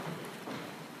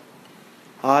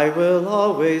I will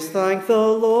always thank the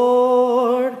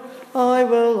Lord. I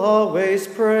will always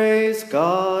praise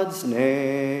God's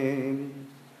name.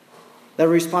 The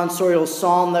responsorial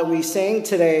psalm that we sang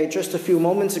today, just a few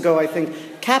moments ago, I think,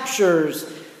 captures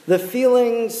the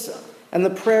feelings and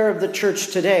the prayer of the church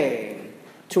today,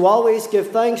 to always give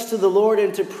thanks to the Lord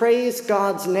and to praise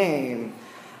God's name.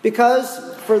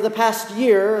 Because for the past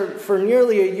year, for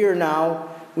nearly a year now,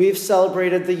 we've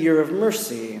celebrated the Year of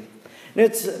Mercy. And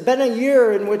it's been a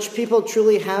year in which people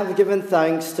truly have given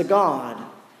thanks to God.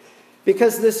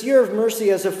 Because this Year of Mercy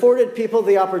has afforded people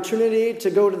the opportunity to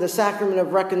go to the sacrament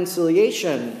of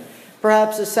reconciliation,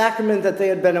 perhaps a sacrament that they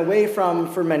had been away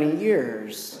from for many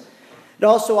years. It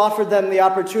also offered them the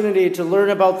opportunity to learn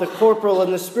about the corporal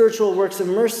and the spiritual works of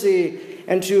mercy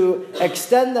and to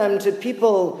extend them to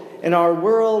people in our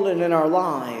world and in our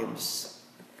lives.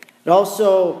 It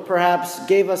also perhaps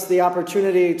gave us the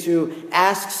opportunity to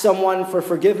ask someone for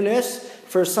forgiveness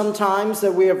for some times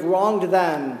that we have wronged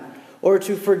them, or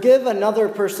to forgive another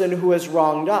person who has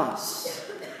wronged us.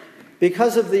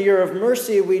 Because of the Year of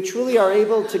Mercy, we truly are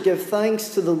able to give thanks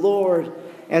to the Lord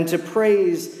and to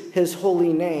praise His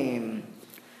holy name.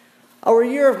 Our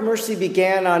Year of Mercy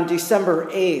began on December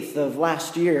 8th of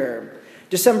last year.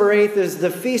 December 8th is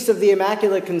the Feast of the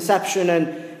Immaculate Conception, and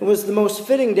it was the most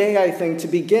fitting day, I think, to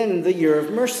begin the Year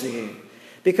of Mercy.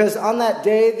 Because on that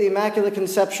day, the Immaculate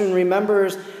Conception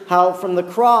remembers how from the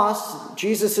cross,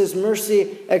 Jesus'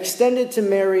 mercy extended to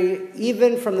Mary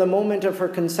even from the moment of her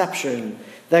conception,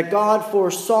 that God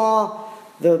foresaw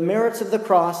the merits of the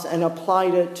cross and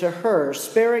applied it to her,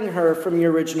 sparing her from the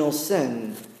original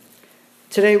sin.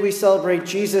 Today we celebrate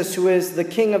Jesus, who is the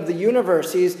King of the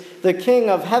universe. He's the King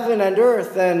of heaven and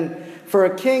earth, and for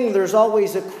a king, there's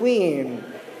always a queen.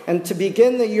 And to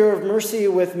begin the Year of Mercy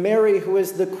with Mary, who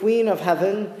is the Queen of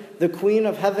heaven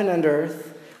and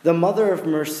earth, the Mother of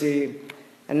mercy,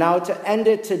 and now to end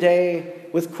it today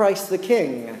with Christ the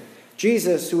King,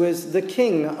 Jesus, who is the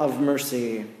King of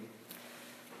mercy.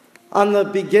 On the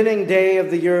beginning day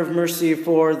of the Year of Mercy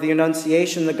for the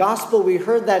Annunciation, the gospel we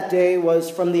heard that day was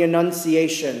from the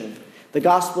Annunciation, the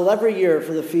gospel every year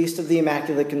for the Feast of the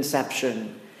Immaculate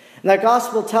Conception. And that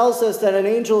gospel tells us that an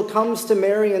angel comes to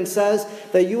Mary and says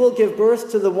that you will give birth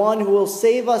to the one who will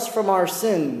save us from our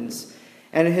sins,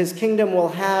 and his kingdom will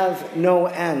have no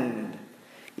end.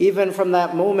 Even from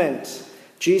that moment,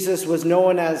 Jesus was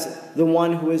known as the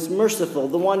one who is merciful,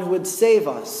 the one who would save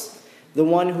us, the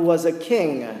one who was a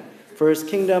king, for his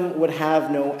kingdom would have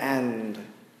no end.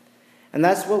 And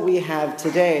that's what we have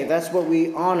today. That's what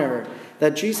we honor,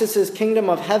 that Jesus' kingdom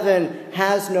of heaven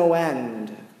has no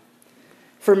end.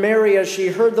 For Mary, as she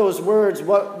heard those words,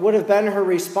 what would have been her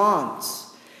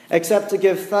response? Except to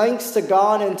give thanks to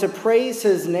God and to praise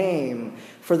his name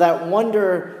for that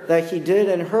wonder that he did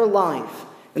in her life,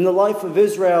 in the life of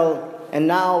Israel, and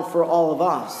now for all of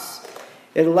us.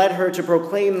 It led her to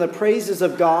proclaim the praises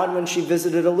of God when she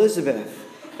visited Elizabeth,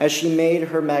 as she made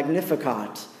her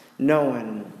Magnificat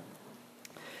known.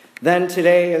 Then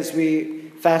today, as we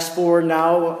fast forward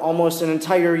now almost an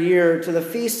entire year to the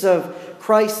feast of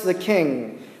Christ the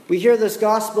King, we hear this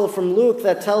gospel from Luke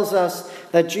that tells us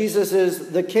that Jesus is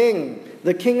the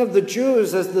King of the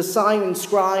Jews, as the sign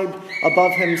inscribed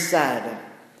above him said.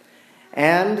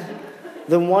 And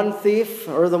the one thief,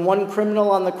 or the one criminal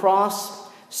on the cross,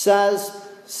 says,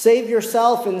 "Save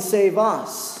yourself and save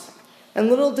us." And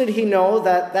little did he know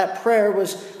that that prayer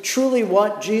was truly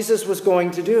what Jesus was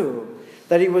going to do,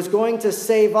 that he was going to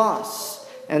save us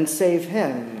and save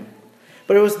him.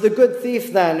 But it was the good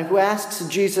thief then who asks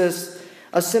Jesus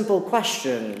a simple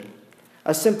question,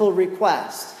 a simple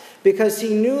request, because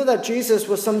he knew that Jesus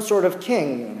was some sort of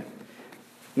king.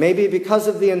 Maybe because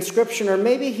of the inscription, or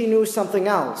maybe he knew something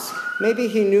else. Maybe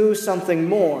he knew something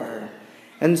more.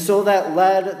 And so that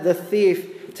led the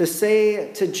thief to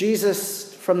say to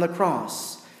Jesus from the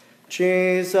cross,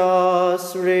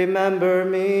 "Jesus, remember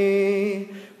me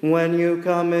when you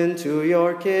come into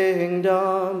your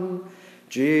kingdom.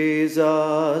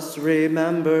 Jesus,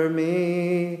 remember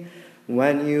me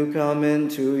when you come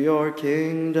into your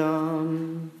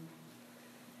kingdom."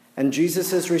 And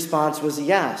Jesus' response was,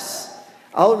 "Yes,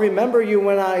 I'll remember you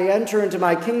when I enter into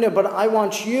my kingdom, but I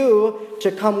want you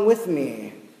to come with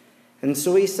me." And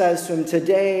so he says to him,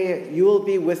 "Today you will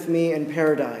be with me in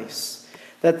paradise."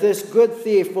 That this good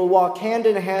thief will walk hand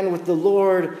in hand with the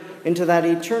Lord into that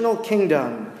eternal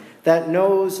kingdom that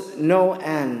knows no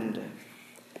end.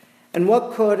 And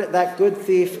what could that good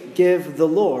thief give the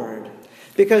Lord?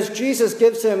 Because Jesus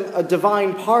gives him a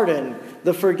divine pardon,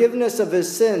 the forgiveness of his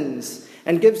sins,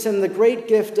 and gives him the great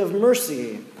gift of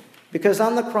mercy. Because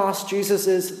on the cross, Jesus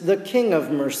is the King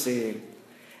of mercy.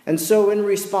 And so in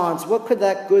response, what could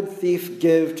that good thief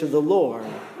give to the Lord?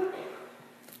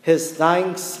 His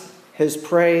thanks, his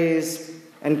praise,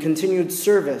 and continued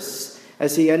service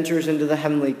as he enters into the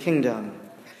heavenly kingdom.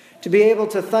 To be able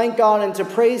to thank God and to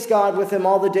praise God with him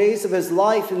all the days of his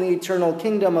life in the eternal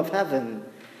kingdom of heaven.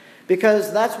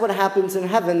 Because that's what happens in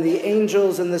heaven. The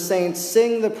angels and the saints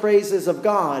sing the praises of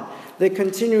God. They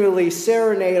continually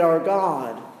serenade our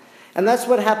God. And that's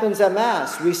what happens at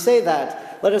Mass. We say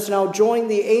that. Let us now join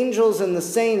the angels and the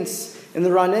saints in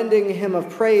the unending hymn of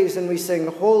praise, and we sing,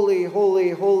 Holy, holy,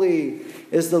 holy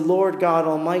is the Lord God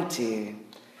Almighty.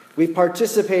 We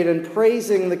participate in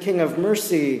praising the King of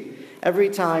Mercy every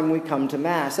time we come to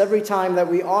Mass, every time that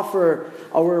we offer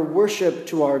our worship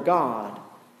to our God.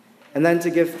 And then to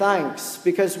give thanks,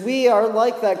 because we are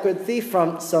like that good thief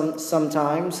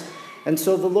sometimes, and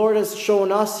so the Lord has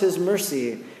shown us his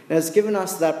mercy and has given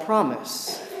us that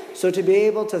promise. So to be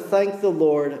able to thank the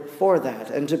Lord for that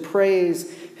and to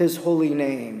praise his holy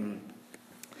name.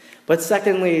 But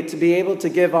secondly, to be able to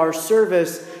give our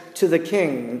service to the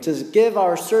King, to give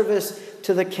our service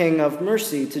to the King of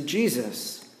Mercy, to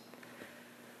Jesus.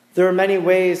 There are many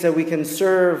ways that we can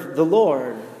serve the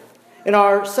Lord. In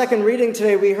our second reading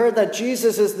today, we heard that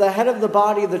Jesus is the head of the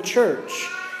body, the church.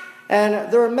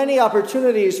 And there are many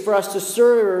opportunities for us to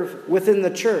serve within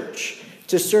the church,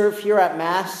 to serve here at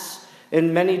Mass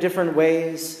in many different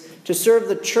ways, to serve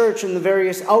the church in the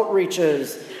various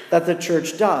outreaches that the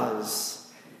church does.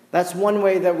 That's one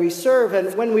way that we serve,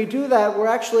 and when we do that, we're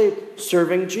actually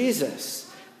serving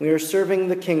Jesus. We are serving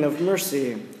the King of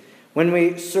Mercy. When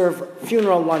we serve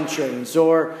funeral luncheons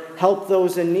or help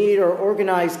those in need or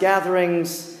organize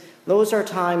gatherings, those are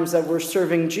times that we're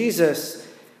serving Jesus,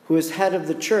 who is head of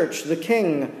the church, the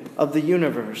King of the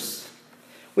universe.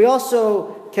 We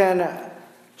also can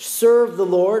serve the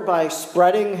Lord by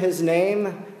spreading his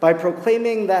name, by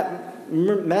proclaiming that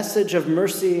message of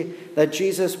mercy that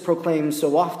Jesus proclaims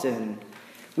so often.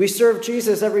 We serve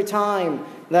Jesus every time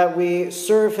that we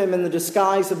serve him in the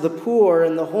disguise of the poor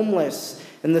and the homeless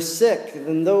and the sick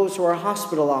and those who are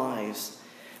hospitalized.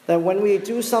 That when we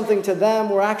do something to them,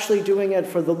 we're actually doing it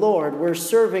for the Lord. We're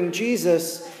serving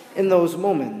Jesus in those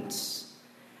moments.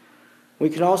 We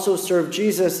can also serve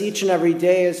Jesus each and every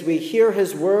day as we hear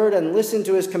his word and listen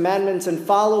to his commandments and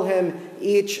follow him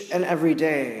each and every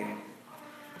day.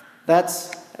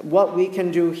 That's what we can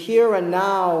do here and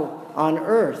now on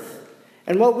earth.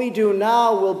 And what we do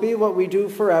now will be what we do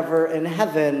forever in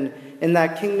heaven, in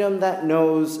that kingdom that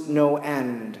knows no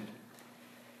end.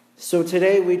 So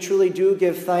today we truly do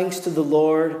give thanks to the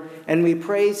Lord and we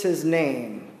praise his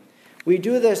name. We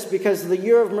do this because the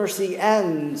year of mercy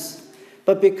ends.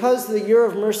 But because the year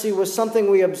of mercy was something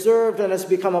we observed and has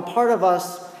become a part of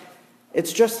us,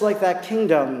 it's just like that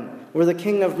kingdom where the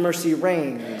King of Mercy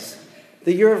reigns.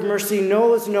 The year of mercy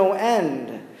knows no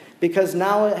end because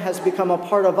now it has become a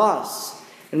part of us,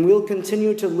 and we'll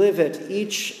continue to live it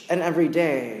each and every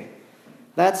day.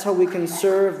 That's how we can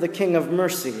serve the King of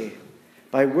Mercy,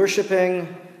 by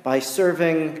worshiping, by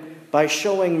serving, by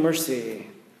showing mercy.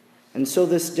 And so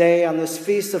this day, on this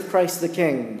feast of Christ the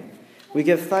King, we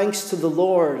give thanks to the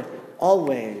Lord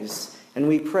always, and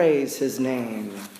we praise his name.